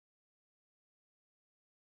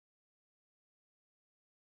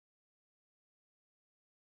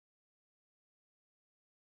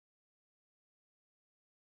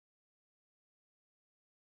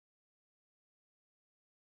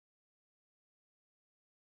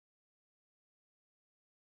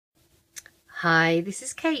Hi, this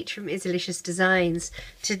is Kate from Izzalicious Designs.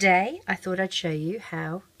 Today I thought I'd show you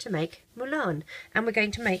how to make Mulan, and we're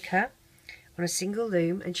going to make her on a single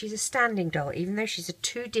loom, and she's a standing doll. Even though she's a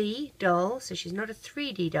 2D doll, so she's not a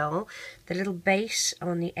 3D doll, the little base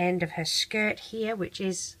on the end of her skirt here, which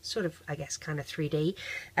is sort of, I guess, kind of 3D,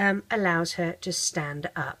 allows her to stand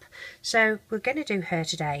up. So we're going to do her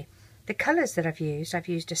today. The colours that I've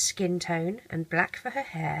used a skin tone and black for her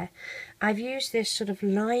hair. I've used this sort of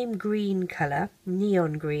lime green colour,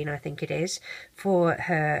 neon green I think it is, for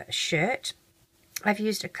her shirt. I've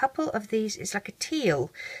used a couple of these, it's like a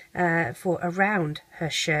teal for around her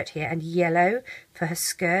shirt here, and yellow for her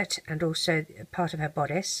skirt and also part of her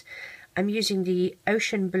bodice. I'm using the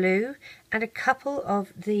ocean blue and a couple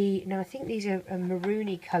of the, now I think these are a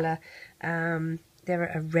maroony colour,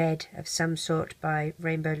 they're a red of some sort by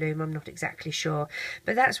Rainbow Loom, I'm not exactly sure,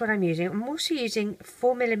 but that's what I'm using. I'm also using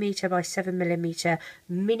 4mm by 7mm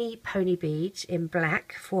mini pony beads in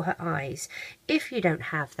black for her eyes. If you don't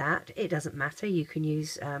have that, it doesn't matter, you can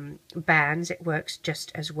use bands, it works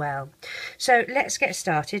just as well. So let's get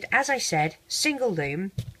started. As I said, single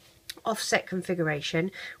loom, offset configuration,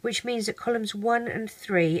 which means that columns 1 and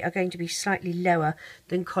 3 are going to be slightly lower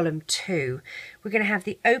than column 2. We're going to have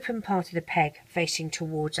the open part of the peg facing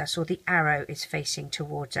towards us, or the arrow is facing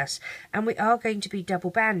towards us, and we are going to be double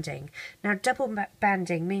banding. Now double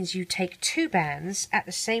banding means you take two bands at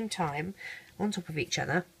the same time on top of each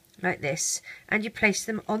other like this, and you place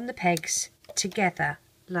them on the pegs together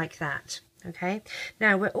like that. Okay,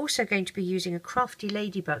 now we're also going to be using a crafty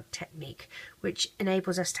ladybug technique, which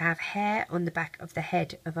enables us to have hair on the back of the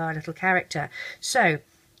head of our little character. So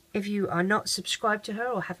if you are not subscribed to her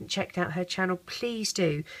or haven't checked out her channel, please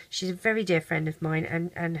do. She's a very dear friend of mine,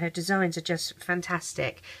 and her designs are just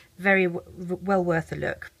fantastic, very well worth a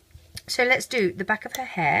look. So let's do the back of her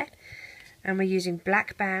hair, and we're using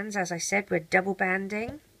black bands. As I said, we're double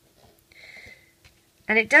banding.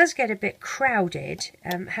 And it does get a bit crowded,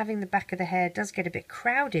 having the back of the hair does get a bit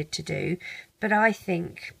crowded to do, but I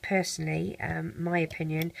think, personally, my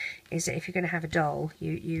opinion is that if you're going to have a doll,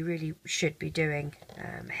 you really should be doing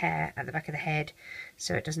hair at the back of the head,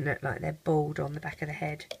 so it doesn't look like they're bald on the back of the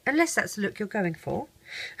head, unless that's the look you're going for.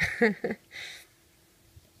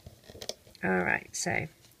 Alright, so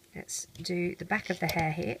let's do the back of the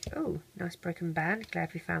hair here. Oh, nice broken band,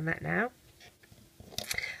 glad we found that now.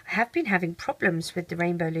 I have been having problems with the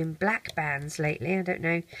Rainbow Loom black bands lately. I don't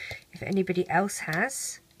know if anybody else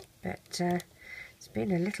has, but it's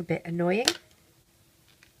been a little bit annoying.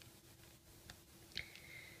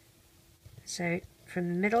 So from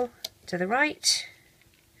the middle to the right,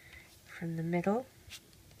 from the middle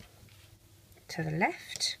to the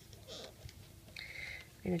left.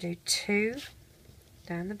 I'm going to do two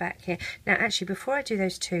down the back here. Now actually, before I do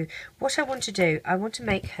those two, what I want to do, I want to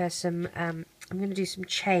make her some I'm going to do some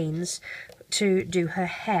chains to do her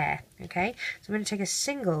hair. Okay, so I'm going to take a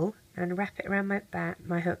single and wrap it around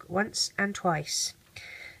my hook once and twice.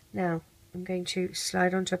 Now I'm going to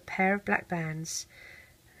slide onto a pair of black bands,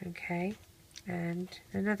 okay, and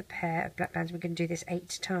another pair of black bands. We're going to do this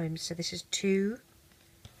 8 times, so this is 2,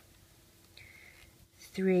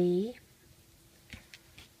 3,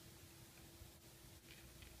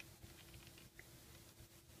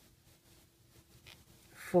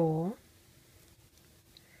 4,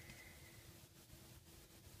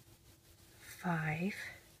 5,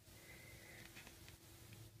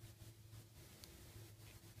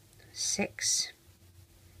 6,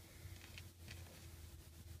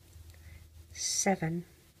 7,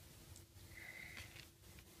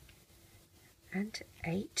 and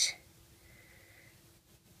 8.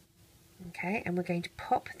 Okay, and we're going to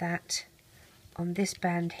pop that on this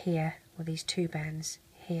band here, or these two bands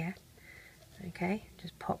here. Okay,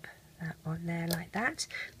 just pop that on there like that.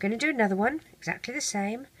 I'm going to do another one, exactly the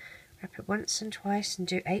same. Wrap it once and twice and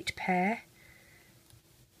do 8 pair.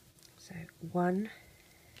 So 1,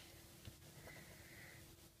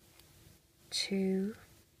 2,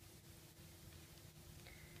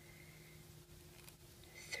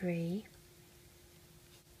 3,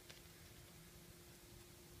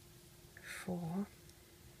 4,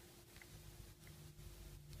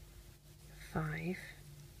 5,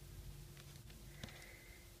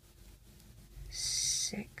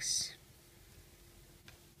 6,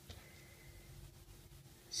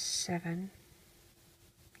 7,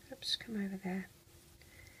 oops, come over there,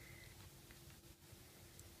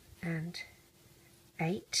 and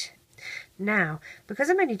 8. Now, because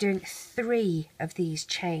I'm only doing 3 of these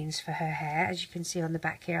chains for her hair, as you can see on the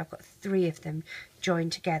back here, I've got 3 of them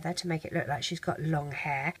joined together to make it look like she's got long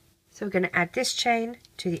hair. So we're going to add this chain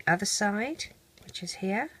to the other side, which is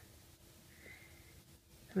here,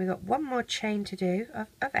 And we've got one more chain to do of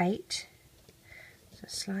 8. So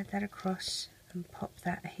slide that across and pop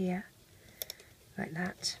that here like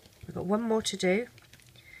that. We've got one more to do.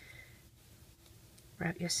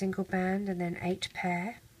 Wrap your single band and then 8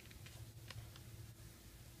 pair.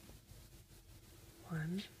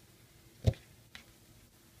 1,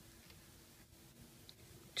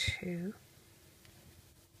 2,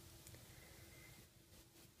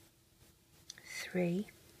 3,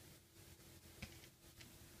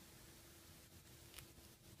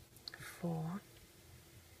 4,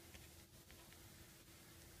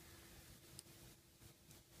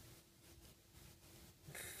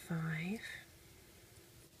 5,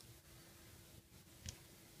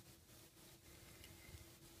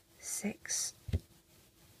 6,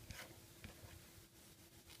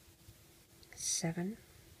 7,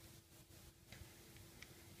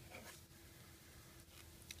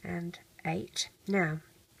 and 8. Now,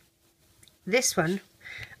 this one,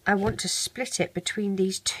 I want to split it between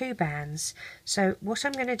these 2 bands. So what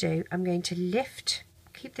I'm going to do, I'm going to lift,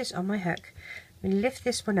 keep this on my hook, I'm going to lift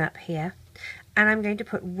this one up here, and I'm going to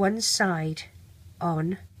put one side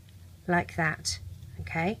on like that,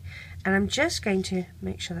 okay? And I'm just going to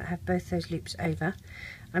make sure that I have both those loops over.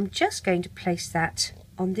 I'm just going to place that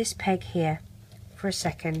on this peg here for a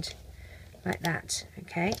second, like that,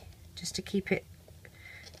 okay? Just to keep it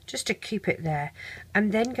there.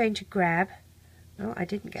 I'm then going to grab, oh, I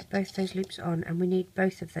didn't get both those loops on, and we need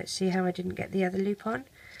both of those. See how I didn't get the other loop on?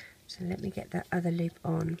 So let me get that other loop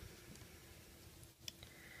on.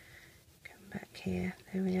 Come back here,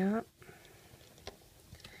 there we are.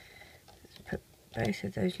 Let's put both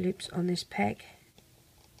of those loops on this peg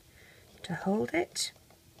to hold it.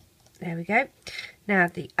 There we go. Now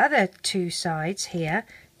the other 2 sides here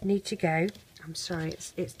need to go, I'm sorry,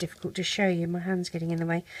 it's difficult to show you, my hand's getting in the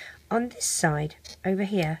way, on this side over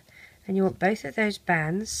here, and you want both of those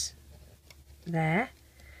bands there,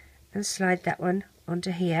 and slide that one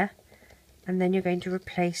onto here, and then you're going to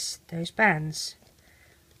replace those bands.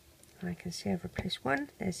 I can see I've replaced one,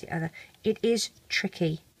 there's the other. It is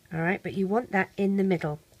tricky, alright, but you want that in the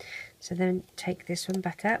middle. So then take this one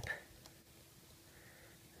back up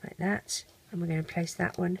like that, and we're going to place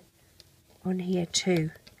that one on here too.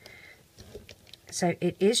 So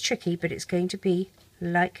it is tricky, but it's going to be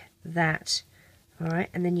like that. Alright,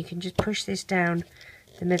 and then you can just push this down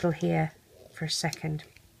the middle here for a second.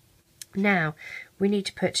 Now we need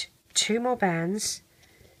to put 2 more bands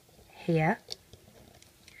here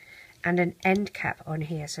and an end cap on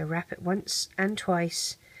here. So wrap it once and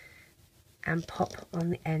twice and pop on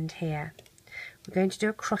the end here. We're going to do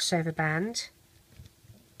a crossover band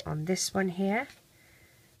on this one here,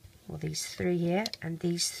 or these 3 here, and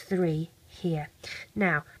these 3 here.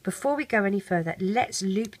 Now, before we go any further, let's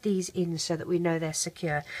loop these in so that we know they're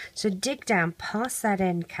secure. So dig down past that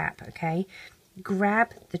end cap, okay?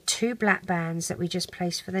 Grab the 2 black bands that we just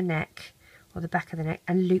placed for the neck, or the back of the neck,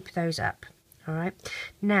 and loop those up, alright?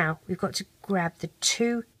 Now, we've got to grab the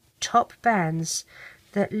 2 top bands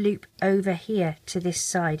that loop over here to this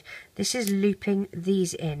side. This is looping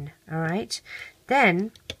these in, alright?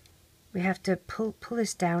 Then we have to pull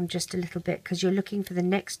this down just a little bit, because you're looking for the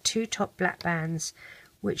next 2 top black bands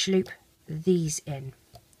which loop these in.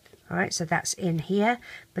 Alright, so that's in here,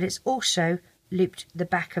 but it's also looped the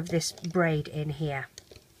back of this braid in here.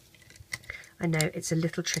 I know it's a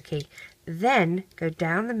little tricky. Then go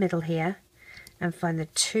down the middle here and find the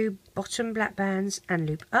 2 bottom black bands and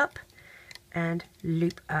loop up and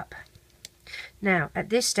loop up. Now at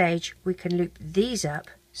this stage we can loop these up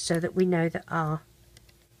so that we know that our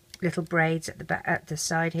little braids at the back, at the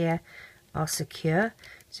side here, are secure.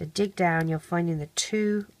 So dig down, you're finding the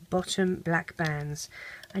 2 bottom black bands.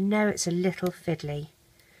 I know it's a little fiddly,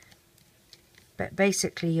 but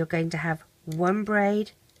basically you're going to have 1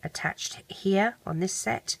 braid attached here on this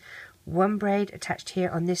set, 1 braid attached here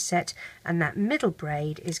on this set, and that middle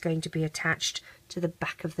braid is going to be attached to the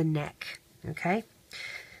back of the neck. Okay,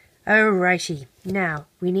 alrighty, now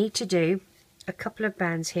we need to do a couple of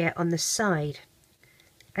bands here on the side.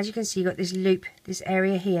 As you can see, you've got this loop, this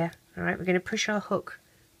area here. Alright, we're going to push our hook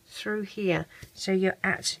through here, so you're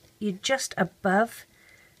just above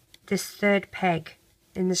this 3rd peg,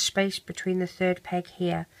 in the space between the 3rd peg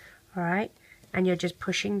here. Alright, and you're just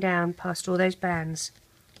pushing down past all those bands.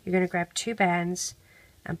 You're going to grab 2 bands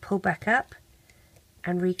and pull back up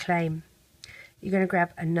and reclaim. You're going to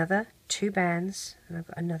grab another 2 bands, and I've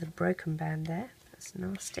got another broken band there, that's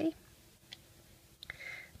nasty.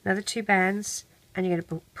 Another 2 bands, and you're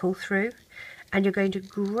going to pull through, and you're going to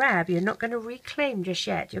grab, you're not going to reclaim just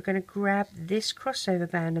yet, you're going to grab this crossover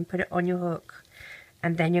band and put it on your hook,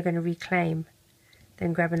 and then you're going to reclaim.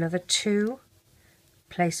 Then grab another 2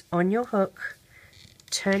 place on your hook,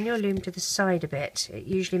 turn your loom to the side a bit, it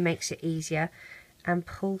usually makes it easier, and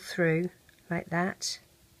pull through like that,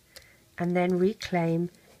 and then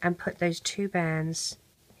reclaim and put those 2 bands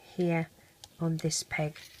here on this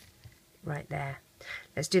peg right there.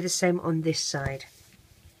 Let's do the same on this side.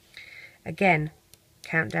 Again,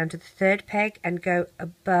 count down to the 3rd peg and go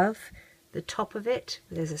above the top of it.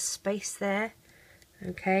 There's a space there,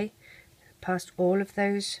 okay, past all of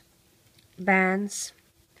those bands.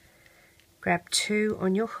 Grab 2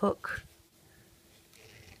 on your hook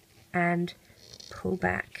and pull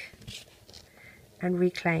back and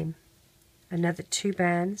reclaim. Another 2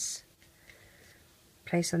 bands,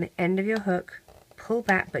 place on the end of your hook, pull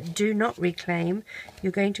back but do not reclaim.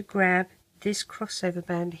 You're going to grab this crossover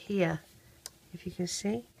band here, if you can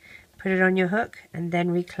see, put it on your hook and then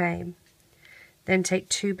reclaim. Then take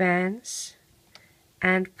 2 bands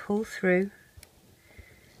and pull through,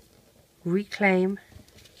 reclaim,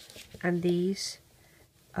 and these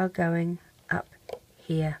are going up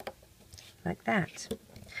here like that.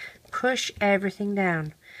 Push everything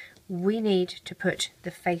down. We need to put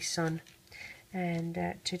the face on,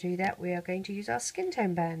 and to do that we are going to use our skin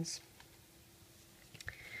tone bands,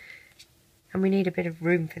 and we need a bit of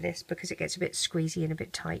room for this because it gets a bit squeezy and a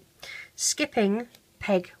bit tight. Skipping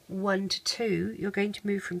peg 1 to 2, you're going to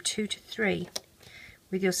move from 2 to 3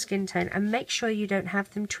 with your skin tone, and make sure you don't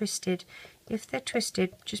have them twisted. If they're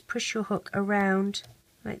twisted, just push your hook around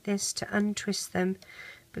like this to untwist them,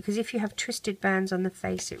 because if you have twisted bands on the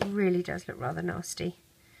face it really does look rather nasty.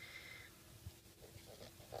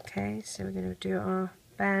 Okay, so we're going to do our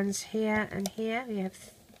bands here and here. We have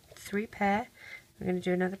 3 pair. We're going to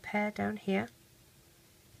do another pair down here.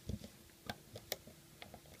 And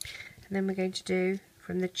then we're going to do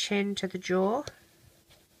from the chin to the jaw.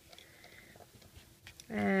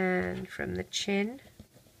 And from the chin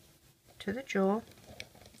to the jaw.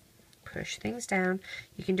 Push things down.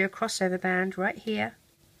 You can do a crossover band right here.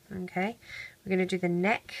 Okay, we're going to do the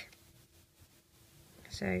neck.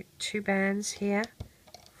 So 2 bands here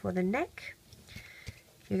for the neck.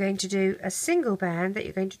 You're going to do a single band that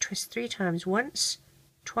you're going to twist 3 times, once,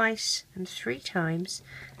 twice and 3 times,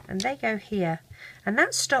 and they go here, and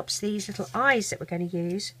that stops these little eyes that we're going to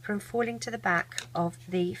use from falling to the back of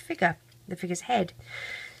the figure's head.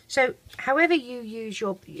 So however you use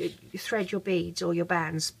you thread your beads or your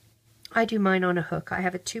bands, I do mine on a hook. I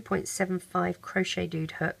have a 2.75 crochet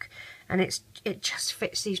dude hook, and it just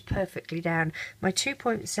fits these perfectly down. My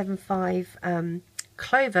 2.75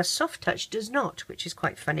 Clover Soft Touch does not, which is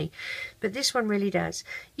quite funny, but this one really does.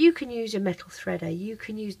 You can use a metal threader, you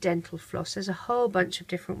can use dental floss, there's a whole bunch of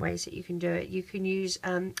different ways that you can do it. You can use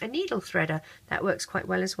a needle threader, that works quite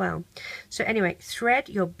well as well. So anyway, thread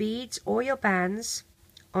your beads or your bands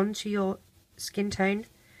onto your skin tone,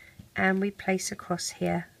 and we place across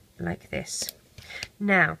here like this.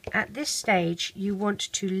 Now at this stage you want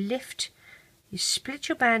to lift, you split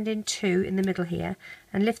your band in 2 in the middle here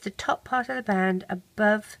and lift the top part of the band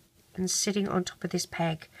above and sitting on top of this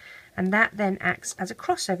peg, and that then acts as a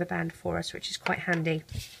crossover band for us, which is quite handy.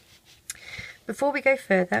 Before we go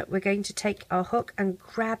further, we're going to take our hook and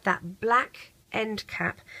grab that black end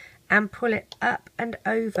cap and pull it up and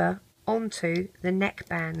over onto the neck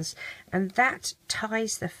bands, and that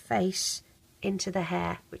ties the face into the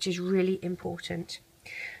hair, which is really important.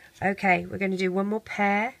 Okay, we're going to do one more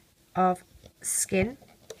pair of skin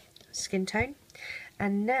tone,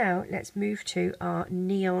 and now let's move to our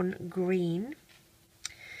neon green,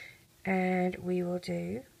 and we will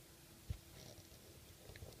do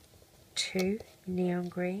 2 neon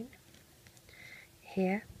green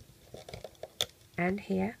here and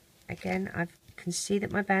here. Again, I can see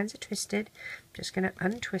that my bands are twisted. I'm just going to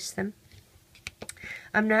untwist them.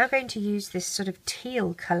 I'm now going to use this sort of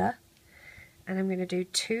teal colour, and I'm going to do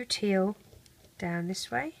 2 teal down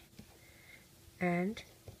this way and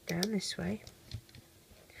down this way.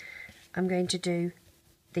 I'm going to do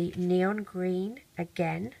the neon green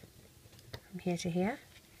again from here to here,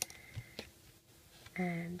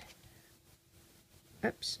 and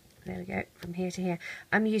oops, there we go, from here to here.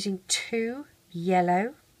 I'm using 2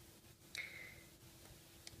 yellow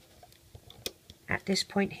at this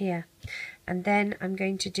point here, and then I'm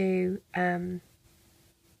going to do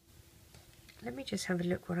let me just have a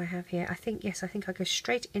look what I have here. I think, yes, I think I go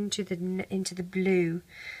straight into the blue.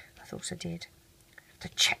 I thought I did. I have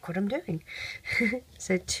to check what I'm doing.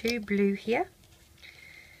 So 2 blue here,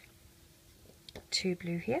 2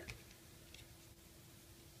 blue here,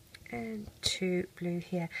 and 2 blue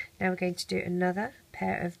here. Now we're going to do another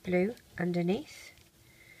pair of blue underneath.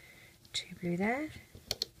 2 blue there,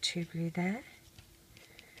 2 blue there,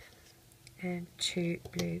 and 2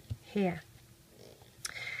 blue here.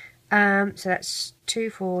 So that's 2,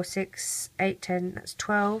 4, 6, 8, 10, that's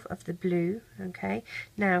 12 of the blue. Okay,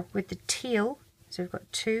 now with the teal, so we've got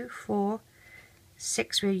 2, 4,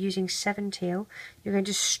 6, we're using 7 teal. You're going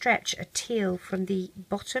to stretch a teal from the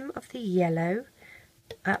bottom of the yellow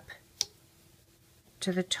up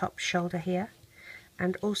to the top shoulder here,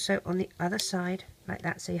 and also on the other side like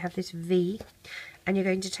that, so you have this V, and you're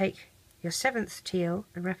going to take your 7th teal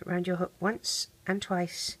and wrap it around your hook once and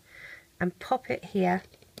twice and pop it here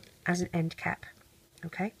as an end cap.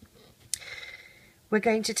 Okay, we're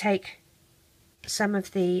going to take some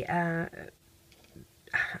of the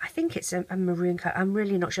I think it's a maroon colour, I'm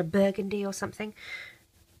really not sure, burgundy or something.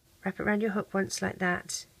 Wrap it around your hook once like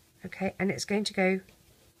that. Okay, and it's going to go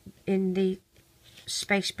in the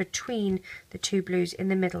space between the two blues in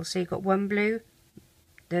the middle. So you've got one blue,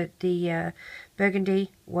 the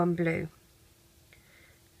burgundy, one blue,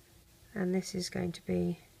 and this is going to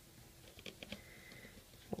be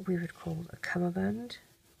what we would call a cummerbund.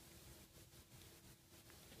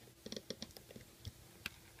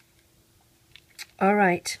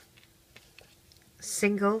 Alright,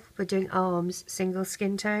 single, we're doing arms, single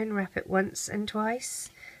skin tone, wrap it once and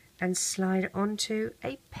twice and slide onto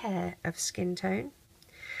a pair of skin tone.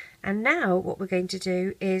 And now what we're going to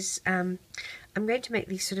do is I'm going to make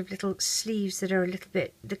these sort of little sleeves that are a little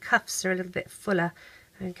bit, the cuffs are a little bit fuller.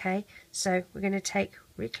 Okay, so we're going to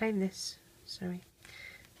reclaim this, sorry,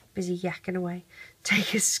 busy yakking away,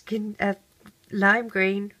 take a lime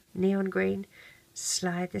green, neon green,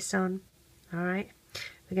 slide this on. Alright,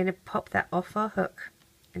 we're going to pop that off our hook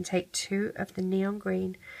and take 2 of the neon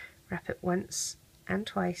green, wrap it once and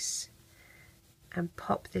twice and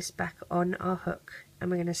pop this back on our hook,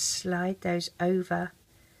 and we're going to slide those over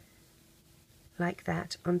like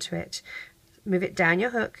that onto it. Move it down your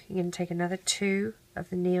hook, you're going to take another 2 of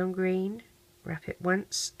the neon green, wrap it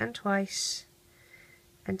once and twice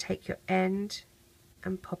and take your end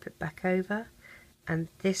and pop it back over, and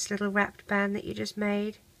this little wrapped band that you just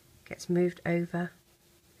made gets moved over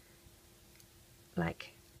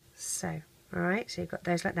like so. Alright, so you've got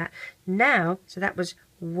those like that. Now, so that was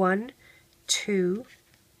 1, 2,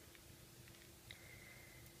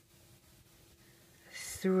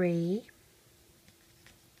 3,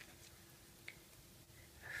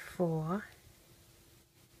 4,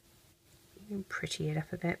 you can pretty it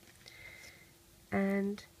up a bit,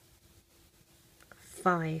 and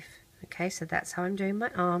 5. Okay, so that's how I'm doing my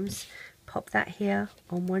arms. Pop that here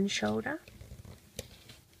on one shoulder.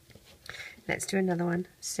 Let's do another one.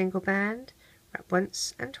 Single band, wrap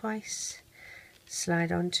once and twice,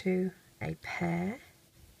 slide onto a pair,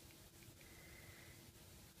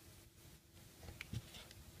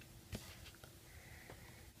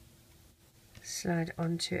 slide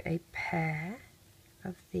onto a pair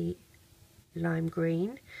of the lime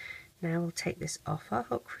green. Now we'll take this off our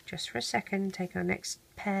hook just for a second, take our next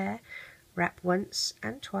pair, wrap once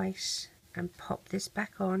and twice and pop this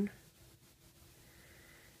back on.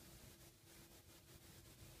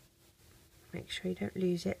 Make sure you don't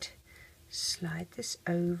lose it. Slide this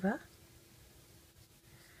over.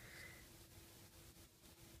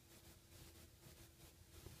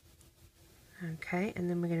 Okay, and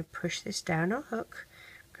then we're going to push this down our hook,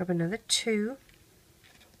 grab another 2,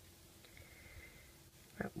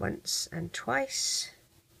 wrap once and twice,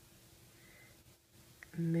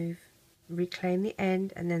 move, reclaim the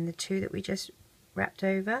end, and then the 2 that we just wrapped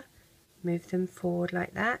over, move them forward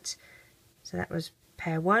like that. So that was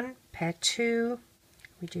pair 1, pair 2,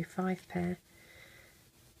 we do 5 pair,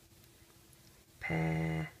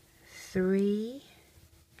 pair 3,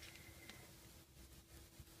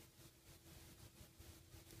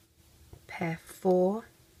 pair 4,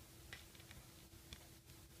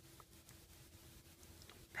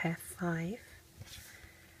 pair 5,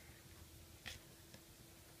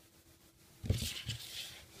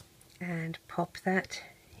 and pop that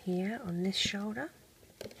here on this shoulder.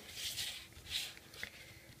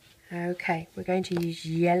 Okay, we're going to use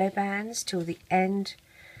yellow bands till the end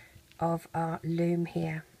of our loom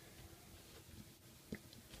here.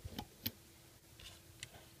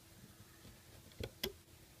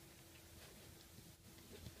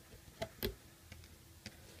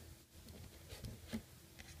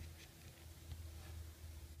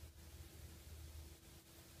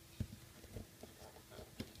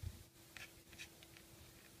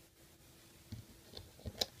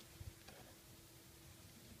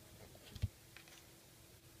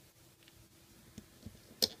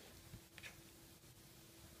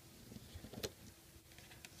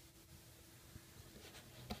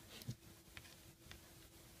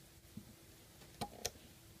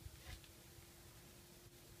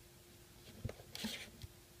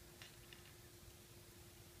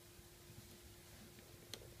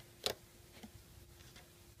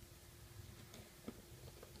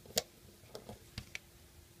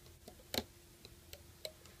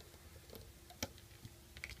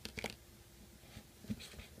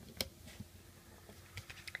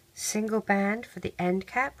 single band for the end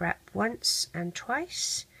cap, wrap once and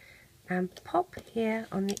twice, and pop here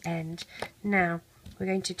on the end. Now we're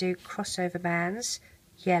going to do crossover bands,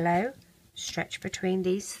 yellow, stretch between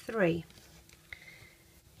these three,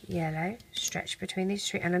 yellow, stretch between these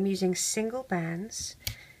three, and I'm using single bands,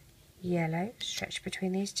 yellow, stretch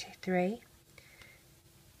between these three,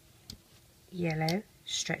 yellow,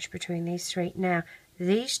 stretch between these three. Now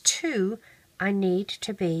these two I need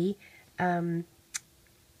to be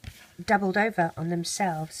doubled over on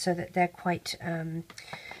themselves so that they're quite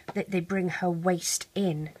they bring her waist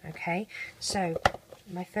in. Okay, so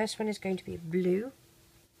my first one is going to be blue,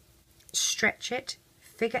 stretch it,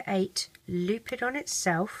 figure 8, loop it on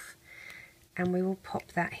itself, and we will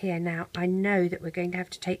pop that here. Now I know that we're going to have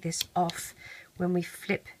to take this off when we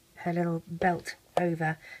flip her little belt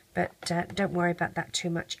over, but don't worry about that too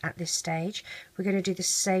much at this stage. We're going to do the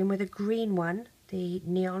same with a green one, the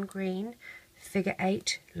neon green, figure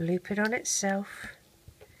 8, loop it on itself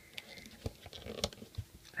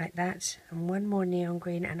like that, and one more neon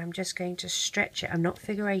green, and I'm just going to stretch it, I'm not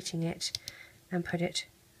figure 8ing it, and put it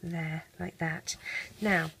there like that.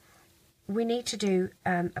 Now we need to do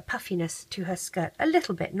a puffiness to her skirt, a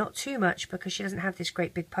little bit, not too much, because she doesn't have this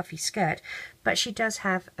great big puffy skirt, but she does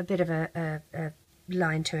have a bit of a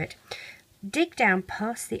line to it. Dig down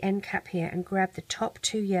past the end cap here and grab the top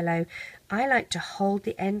 2 yellow. I like to hold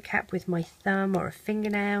the end cap with my thumb or a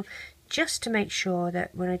fingernail, just to make sure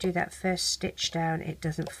that when I do that first stitch down it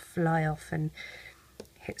doesn't fly off and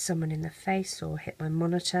hit someone in the face or hit my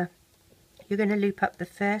monitor. You're going to loop up the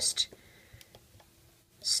first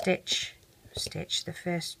stitch, the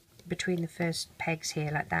first between the first pegs here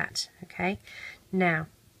like that. Okay, now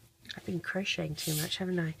I've been crocheting too much,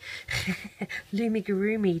 haven't I?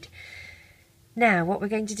 Loomigurumi'd. Now what we're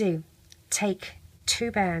going to do, take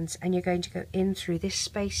 2 bands and you're going to go in through this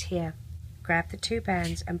space here, grab the 2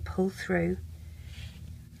 bands and pull through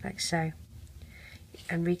like so,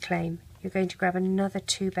 and reclaim. You're going to grab another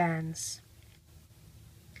 2 bands,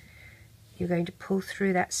 you're going to pull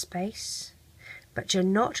through that space, but you're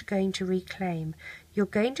not going to reclaim. You're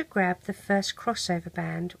going to grab the first crossover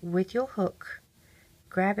band with your hook,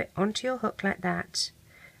 grab it onto your hook like that,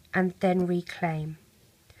 and then reclaim.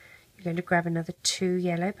 You're going to grab another 2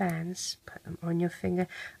 yellow bands, put them on your finger.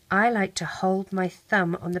 I like to hold my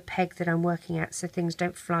thumb on the peg that I'm working at so things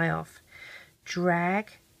don't fly off.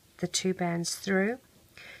 Drag the 2 bands through.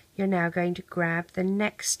 You're now going to grab the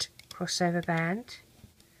next crossover band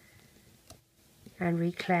and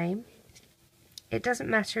reclaim. It doesn't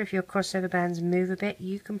matter if your crossover bands move a bit,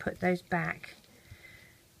 you can put those back.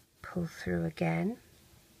 Pull through again,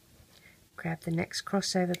 grab the next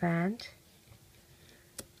crossover band,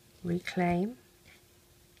 reclaim,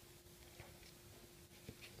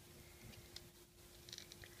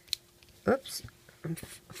 oops, I'm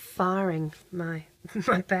firing my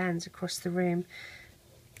bands across the room,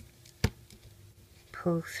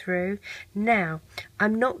 pull through. Now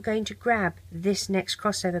I'm not going to grab this next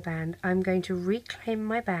crossover band, I'm going to reclaim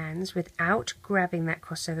my bands without grabbing that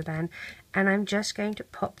crossover band, and I'm just going to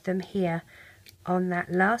pop them here on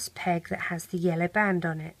that last peg that has the yellow band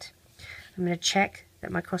on it. I'm going to check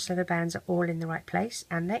that my crossover bands are all in the right place,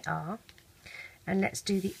 and they are. And let's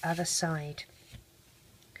do the other side.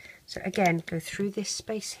 So again, go through this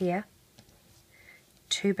space here,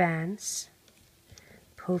 2 bands,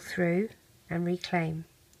 pull through and reclaim,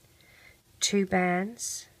 2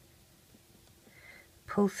 bands,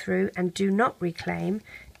 pull through, and do not reclaim,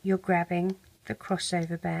 you're grabbing the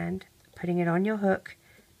crossover band, putting it on your hook,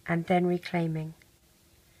 and then reclaiming,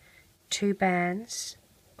 2 bands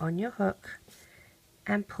on your hook,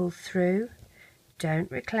 and pull through, don't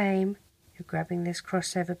reclaim, you're grabbing this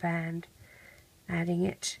crossover band, adding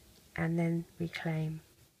it, and then reclaim,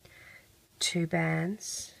 2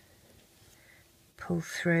 bands, pull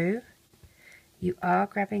through, you are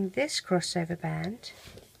grabbing this crossover band,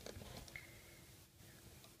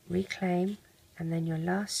 reclaim, and then your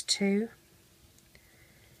last 2,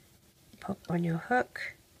 pop on your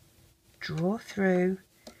hook, draw through,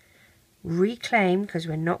 reclaim because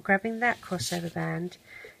we're not grabbing that crossover band,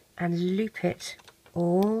 and loop it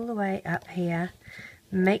all the way up here.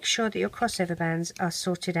 Make sure that your crossover bands are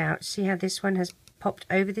sorted out. See how this one has popped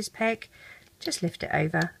over this peg? Just lift it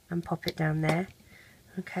over and pop it down there.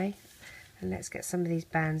 Okay, and let's get some of these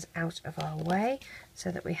bands out of our way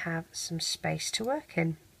so that we have some space to work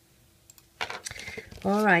in.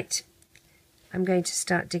 Alright, I'm going to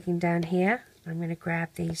start digging down here. I'm going to grab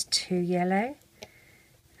these 2 yellow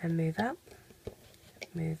and move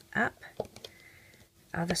up,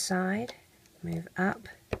 other side, move up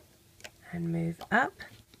and move up,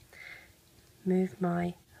 move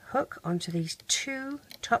my hook onto these 2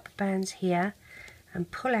 top bands here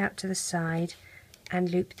and pull out to the side and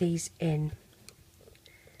loop these in.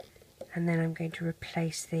 And then I'm going to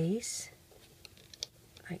replace these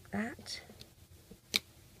like that.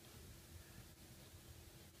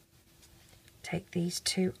 Take these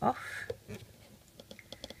 2 off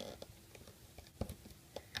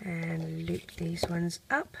and loop these ones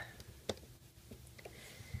up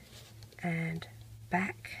and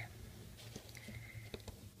back,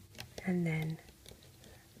 and then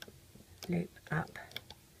loop up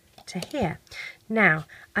to here. Now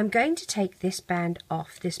I'm going to take this band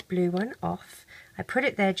off, this blue one off. I put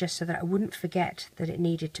it there just so that I wouldn't forget that it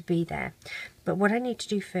needed to be there. But what I need to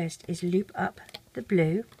do first is loop up the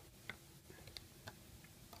blue.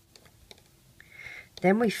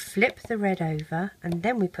 Then we flip the red over and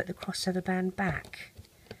then we put the crossover band back.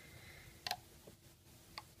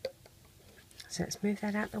 So let's move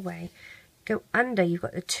that out the way. Go under, you've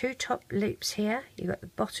got the 2 top loops here, you've got the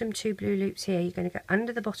bottom 2 blue loops here. You're going to go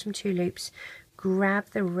under the bottom 2 loops, grab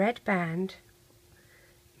the red band,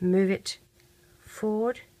 move it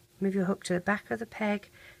forward, move your hook to the back of the peg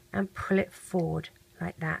and pull it forward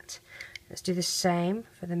like that. Let's do the same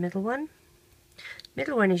for the middle one.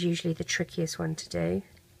 Middle one is usually the trickiest one to do.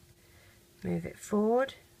 Move it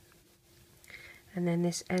forward, and then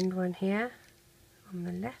this end one here on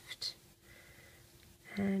the left,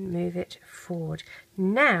 and move it forward.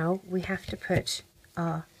 Now we have to put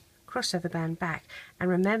our crossover band back, and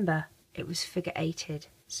remember it was figure 8'd,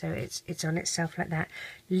 so it's on itself like that.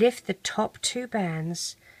 Lift the top 2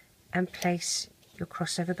 bands and place your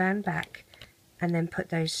crossover band back, and then put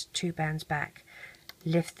those 2 bands back.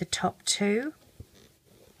 Lift the top 2,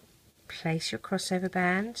 place your crossover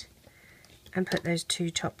band and put those 2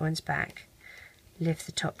 top ones back. Lift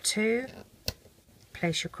the top 2,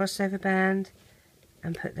 place your crossover band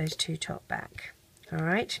and put those 2 top back.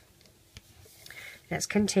 Alright, let's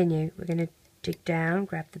continue. We're going to dig down,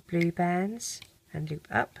 grab the blue bands and loop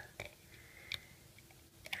up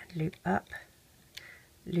and loop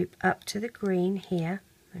up to the green here.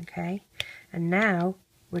 Okay, and now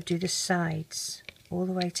we'll do the sides all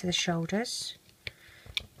the way to the shoulders.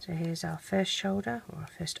 So here's our first shoulder, or our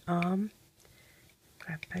first arm.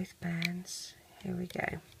 Grab both bands. Here we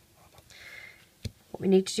go. What we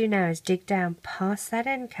need to do now is dig down past that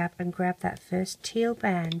end cap and grab that first teal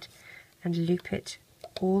band and loop it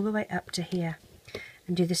all the way up to here.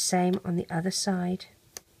 And do the same on the other side.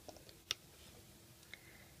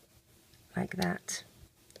 Like that.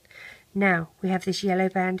 Now we have this yellow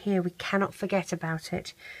band here. We cannot forget about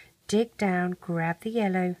it. Dig down, grab the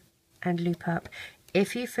yellow and loop up.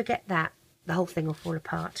 If you forget that, the whole thing will fall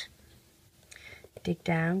apart. Dig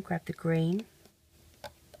down, grab the green,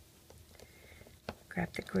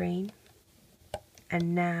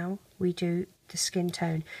 and now we do the skin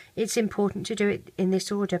tone. It's important to do it in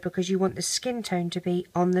this order because you want the skin tone to be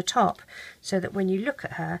on the top, so that when you look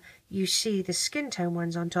at her you see the skin tone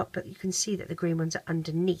ones on top, but you can see that the green ones are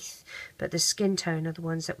underneath, but the skin tone are the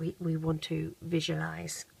ones that we want to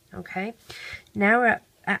visualize. Okay, now we're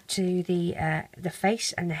up to the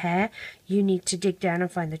face and the hair. You need to dig down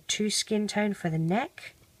and find the 2 skin tone for the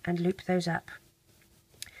neck and loop those up.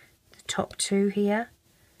 The top 2 here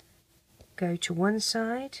go to one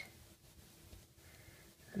side,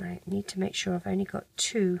 and I need to make sure I've only got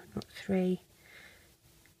 2, not 3.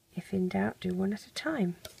 If in doubt, do one at a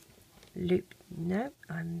time. Loop. No,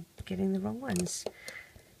 I'm getting the wrong ones.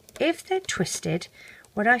 If they're twisted,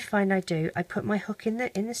 what I find I do, I put my hook in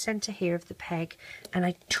the center here of the peg and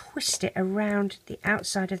I twist it around the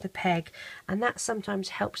outside of the peg, and that sometimes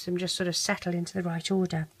helps them just sort of settle into the right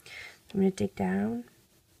order. I'm going to dig down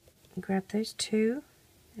and grab those 2.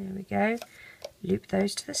 There we go. Loop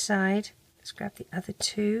those to the side. Let's grab the other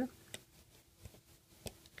 2.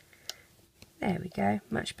 There we go,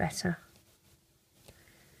 much better.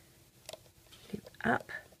 Loop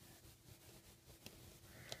up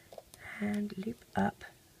and loop up.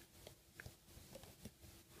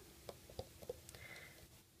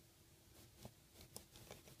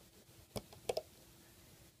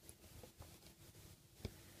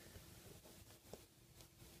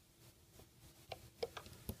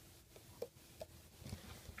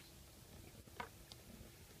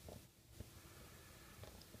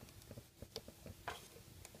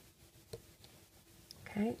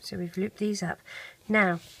 Okay, so we've looped these up.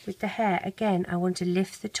 Now with the hair, again, I want to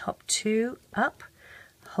lift the top 2 up,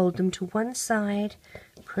 hold them to one side,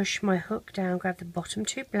 push my hook down, grab the bottom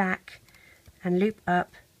 2 black and loop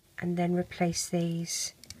up, and then replace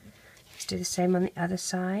these. Let's do the same on the other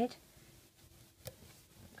side.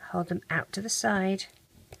 Hold them out to the side,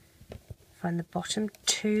 find the bottom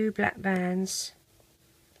 2 black bands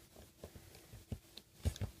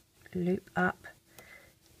loop up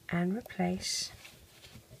and replace,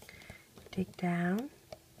 dig down,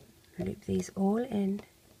 loop these all in,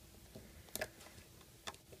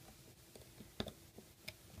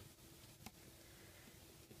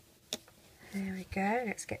 there we go.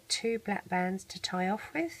 Let's get 2 black bands to tie off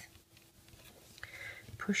with.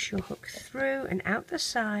 Push your hook through and out the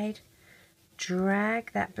side,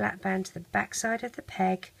 drag that black band to the back side of the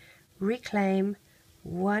peg, reclaim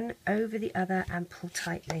one over the other and pull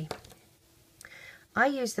tightly. I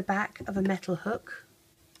use the back of a metal hook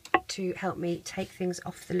to help me take things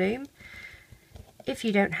off the loom. If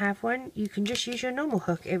you don't have one, you can just use your normal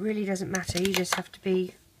hook. It really doesn't matter. You just have to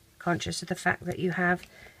be conscious of the fact that you have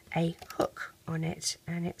a hook on it,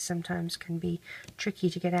 and it sometimes can be tricky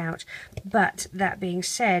to get out. But that being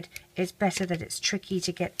said, it's better that it's tricky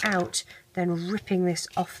to get out than ripping this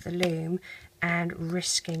off the loom and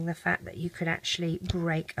risking the fact that you could actually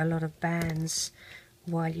break a lot of bands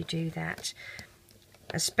while you do that,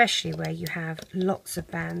 especially where you have lots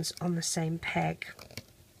of bands on the same peg.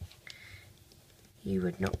 You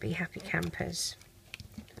would not be happy campers.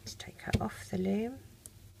 Let's take her off the loom.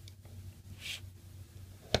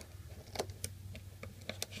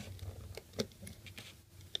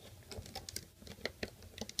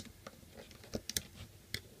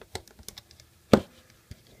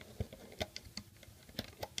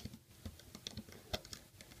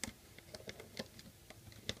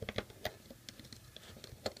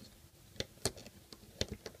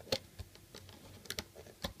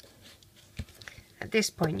 At this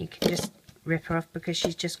point you can just rip her off because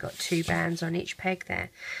she's just got 2 bands on each peg there.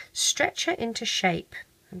 Stretch her into shape,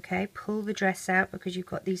 okay? Pull the dress out because you've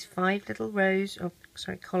got these 5 little rows, or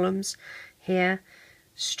sorry, columns here.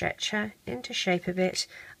 Stretch her into shape a bit.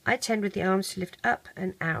 I tend with the arms to lift up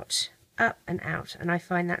and out, and I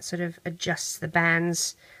find that sort of adjusts the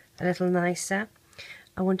bands a little nicer.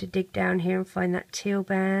 I want to dig down here and find that teal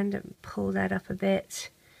band and pull that up a bit.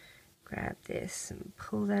 Grab this and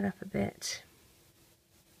pull that up a bit,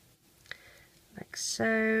 like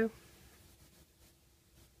so.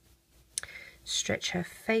 Stretch her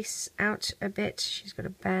face out a bit. She's got a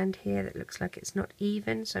band here that looks like it's not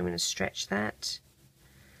even, so I'm going to stretch that.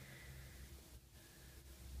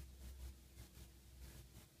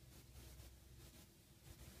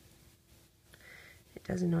 It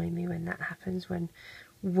does annoy me when that happens, when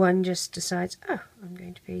one just decides, oh, I'm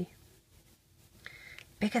going to be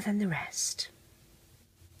bigger than the rest.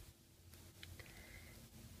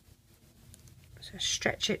 So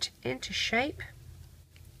stretch it into shape.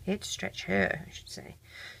 Stretch her, I should say.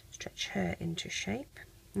 Stretch her into shape.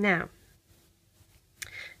 Now,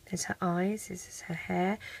 there's her eyes, this is her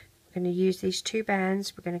hair. We're going to use these 2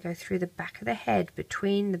 bands. We're going to go through the back of the head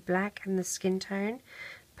between the black and the skin tone.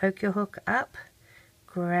 Poke your hook up,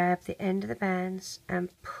 grab the end of the bands and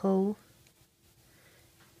pull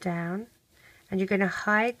down. And you're going to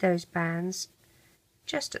hide those bands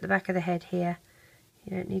just at the back of the head here.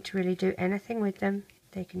 You don't need to really do anything with them.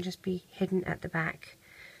 They can just be hidden at the back.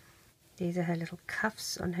 These are her little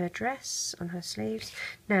cuffs on her dress, on her sleeves.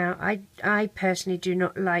 Now, I personally do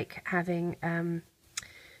not like having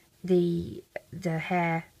the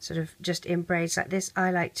hair sort of just in braids like this.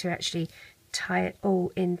 I like to actually tie it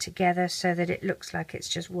all in together so that it looks like it's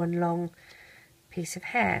just one long piece of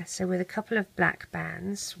hair. So with a couple of black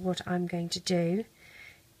bands, what I'm going to do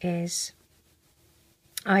is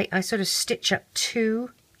I sort of stitch up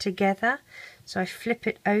 2 together. So I flip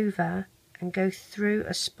it over and go through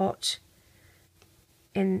a spot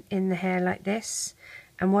in the hair like this,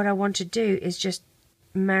 and what I want to do is just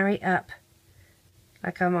marry up,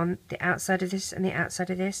 like I'm on the outside of this and the outside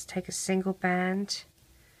of this. Take a single band,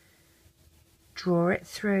 draw it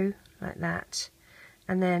through like that,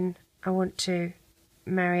 and then I want to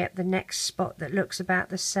marry up the next spot that looks about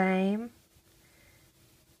the same,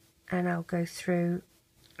 and I'll go through,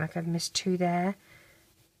 like I've missed 2 there,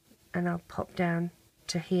 and I'll pop down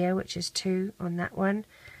to here, which is 2 on that one,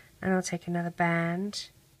 and I'll take another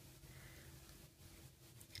band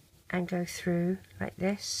and go through like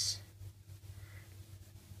this,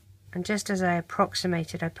 and just as I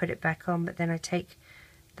approximate it I put it back on, but then I take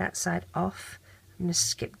that side off. I'm going to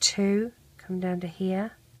skip 2, come down to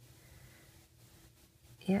here,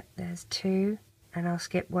 yep, there's 2, and I'll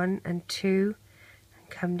skip 1 and 2 and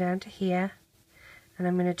come down to here, and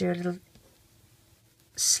I'm going to do a little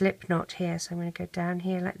slip knot here. So I'm going to go down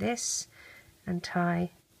here like this and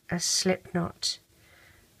tie a slip knot.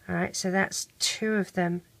 Alright, so that's 2 of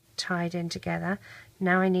them tied in together.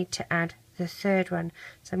 Now I need to add the 3rd one,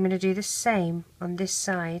 so I'm going to do the same on this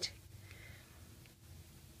side.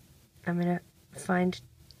 I'm going to find,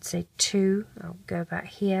 say, 2, I'll go about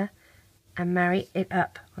here and marry it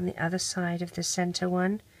up on the other side of the center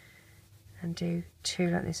one and do 2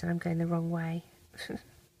 like this, and I'm going the wrong way.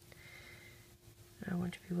 I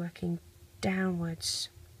want to be working downwards.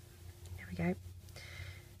 There we go.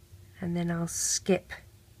 And then I'll skip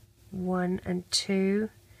 1 and 2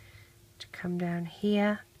 to come down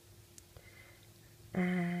here,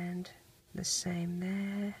 and the same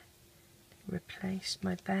there. Replace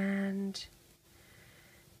my band.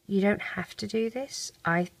 You don't have to do this.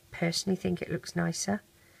 I personally think it looks nicer,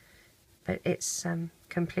 but it's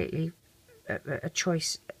completely a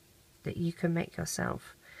choice that you can make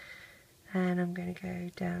yourself. And I'm going to go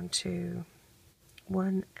down to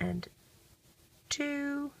 1 and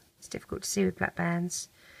 2. It's difficult to see with black bands.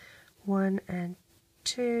 1 and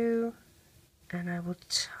 2, and I will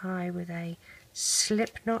tie with a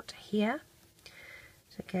slip knot here.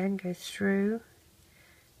 So again, go through,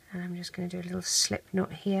 and I'm just going to do a little slip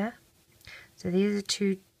knot here. So these are the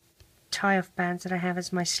 2 tie-off bands that I have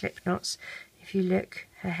as my slip knots. If you look,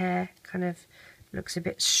 her hair kind of looks a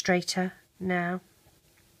bit straighter now.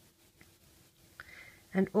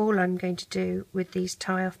 And all I'm going to do with these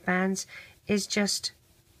tie-off bands is just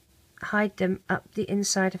hide them up the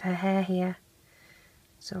inside of her hair here.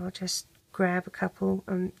 So I'll just grab a couple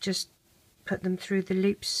and just put them through the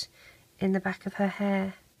loops in the back of her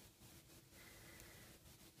hair.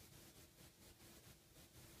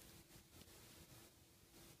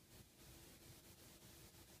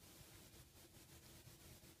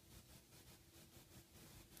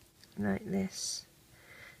 Like this,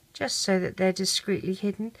 just so that they're discreetly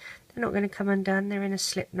hidden. They're not going to come undone, they're in a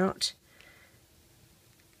slip knot.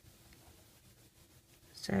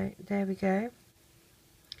 So there we go.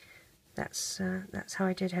 That's how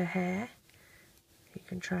I did her hair. You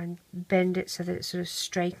can try and bend it so that it's sort of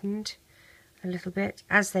straightened a little bit.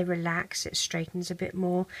 As they relax, it straightens a bit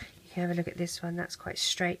more. You can have a look at this one, that's quite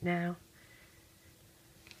straight now.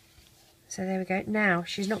 So there we go. Now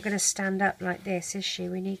she's not going to stand up like this, is she?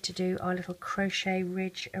 We need to do our little crochet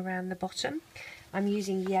ridge around the bottom. I'm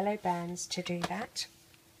using yellow bands to do that.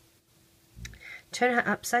 Turn her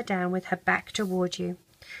upside down with her back toward you.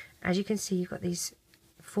 As you can see, you've got these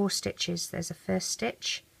 4 stitches. There's a first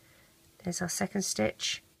stitch, there's our second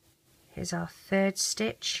stitch, here's our third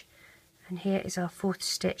stitch, and here is our 4th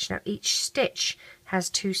stitch. Now each stitch has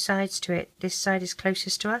 2 sides to it. This side is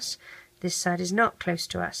closest to us, this side is not close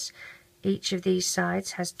to us. Each of these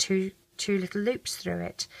sides has two little loops through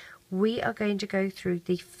it. We are going to go through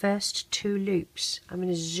the first 2 loops. I'm going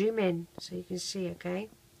to zoom in so you can see, okay?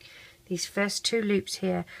 These first 2 loops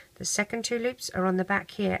here. The second 2 loops are on the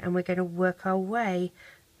back here, and we're going to work our way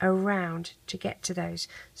around to get to those.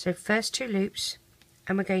 So first 2 loops,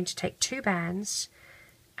 and we're going to take 2 bands,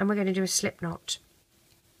 and we're going to do a slip knot.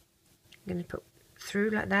 I'm going to put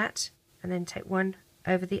through like that, and then take one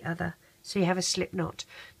over the other. So you have a slip knot.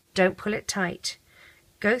 Don't pull it tight.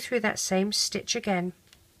 Go through that same stitch again.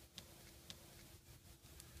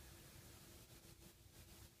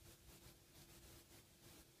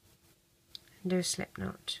 And do a slip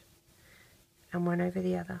knot. And one over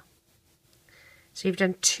the other. So you've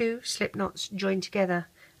done 2 slip knots joined together,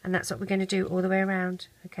 and that's what we're going to do all the way around.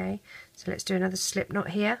 Okay, so let's do another slip knot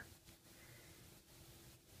here.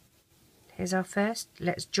 Here's our first.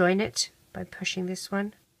 Let's join it by pushing this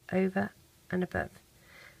one over and above.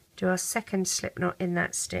 Do our second slip knot in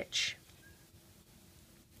that stitch.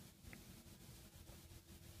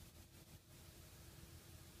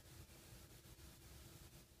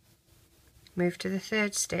 Move to the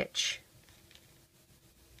 3rd stitch.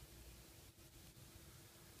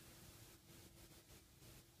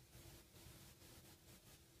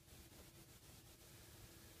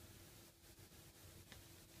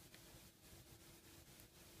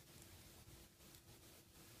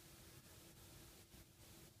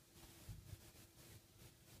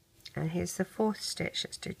 And here's the 4th stitch.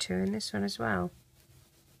 Let's do 2 in this one as well.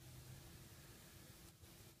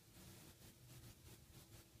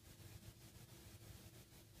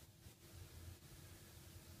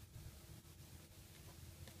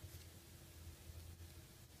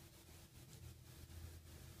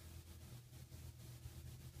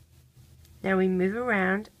 Now we move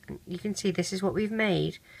around, and you can see this is what we've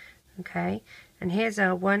made. Okay, and here's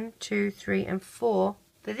our 1, 2, 3 and 4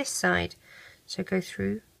 for this side. So go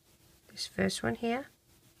through this first one here,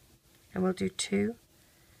 and we'll do 2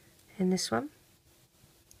 in this one.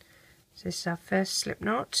 So this is our first slip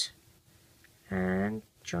knot, and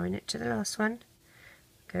join it to the last one.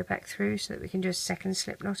 Go back through so that we can do a second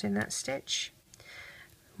slip knot in that stitch.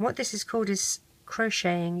 What this is called is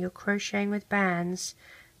crocheting. You're crocheting with bands.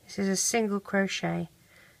 This is a single crochet,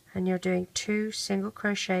 and you're doing 2 single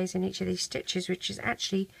crochets in each of these stitches, which is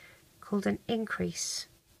actually called an increase.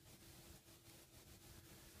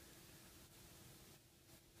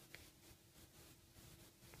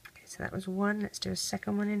 Okay, so that was one. Let's do a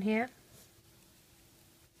second one in here.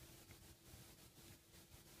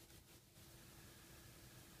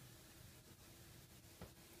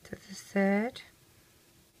 To the third.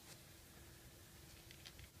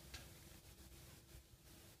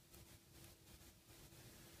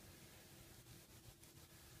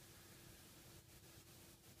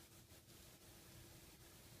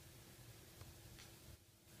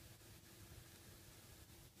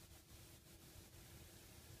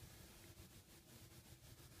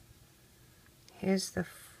 Here's the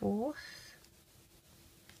fourth.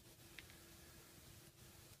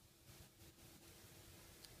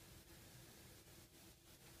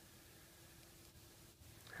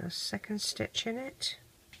 A second stitch in it.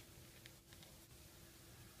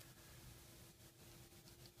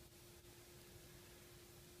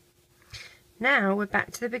 Now we're back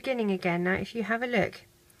to the beginning again. Now if you have a look,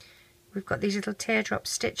 we've got these little teardrop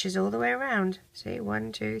stitches all the way around. See,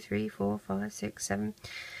 1, 2, 3, 4, 5, 6, 7.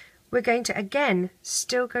 We're going to again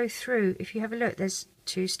still go through. If you have a look, there's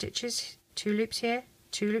 2 stitches, 2 loops here,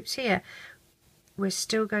 2 loops here. We're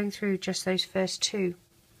still going through just those first 2.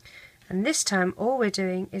 And this time all we're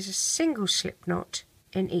doing is a single slip knot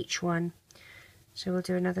in each one. So we'll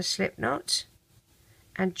do another slip knot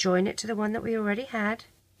and join it to the one that we already had.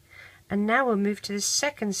 And now we'll move to the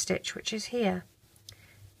second stitch, which is here.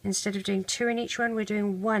 Instead of doing 2 in each one, we're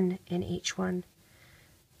doing 1 in each one.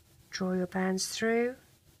 Draw your bands through,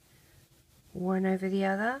 one over the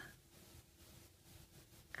other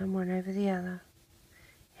and one over the other.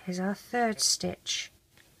 Here's our third stitch.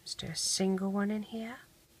 Let's do a single one in here.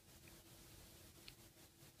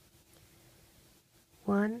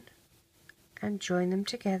 1 and join them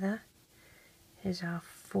together. Here's our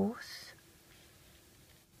fourth.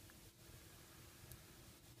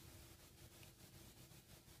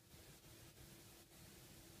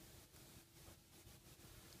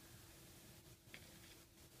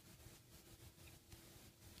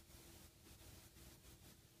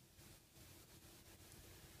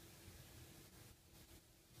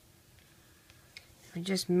 We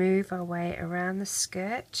just move our way around the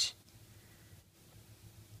skirt,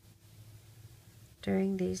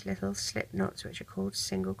 doing these little slip knots which are called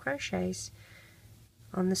single crochets.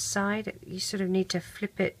 On the side you sort of need to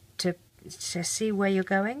flip it to see where you're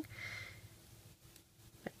going,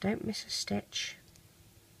 but don't miss a stitch.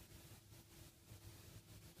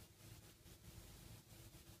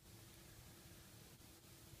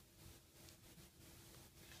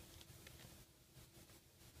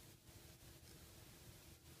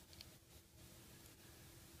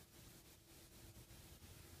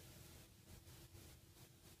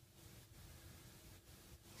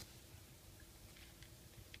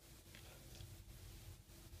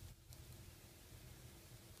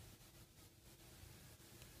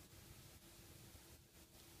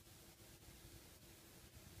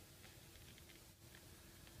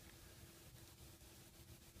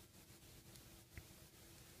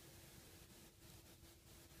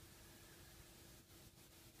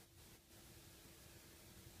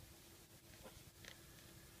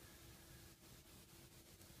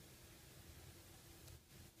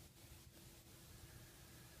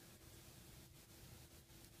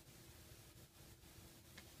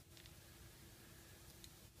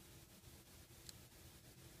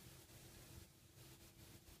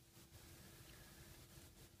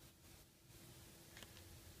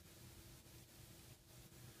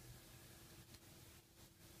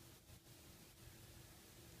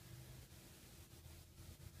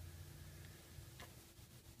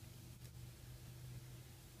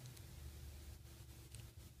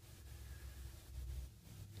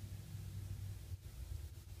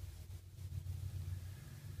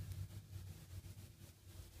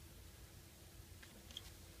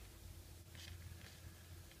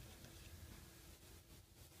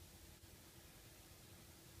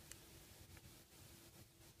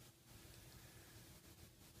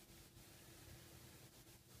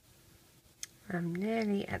 I'm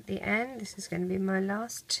nearly at the end. This is going to be my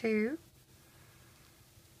last 2.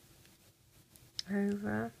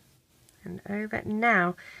 Over and over.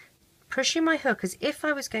 Now, pushing my hook as if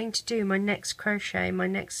I was going to do my next crochet, my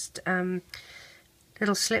next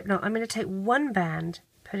little slip knot, I'm going to take one band,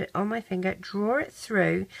 put it on my finger, draw it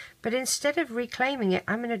through, but instead of reclaiming it,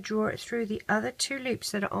 I'm going to draw it through the other 2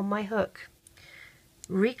 loops that are on my hook.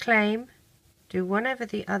 Reclaim, do one over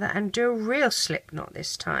the other, and do a real slip knot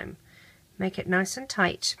this time. Make it nice and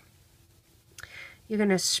tight. You're going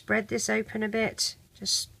to spread this open a bit,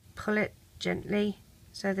 just pull it gently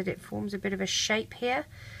so that it forms a bit of a shape here.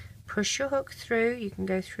 push your hook through. You can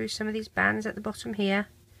go through some of these bands at the bottom here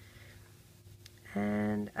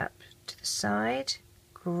and up to the side.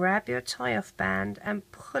 Grab your tie-off band and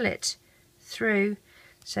pull it through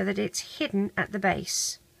so that it's hidden at the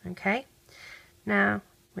base. Okay, now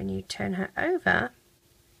when you turn her over,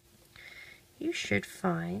 you should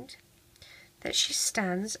find that she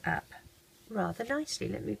stands up rather nicely.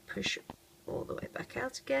 Let me push all the way back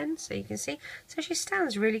out again so you can see. So she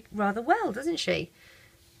stands really rather well, doesn't she?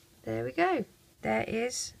 There we go. There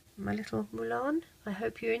is my little Mulan. I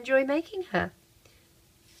hope you enjoy making her.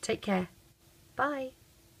 Take care. Bye.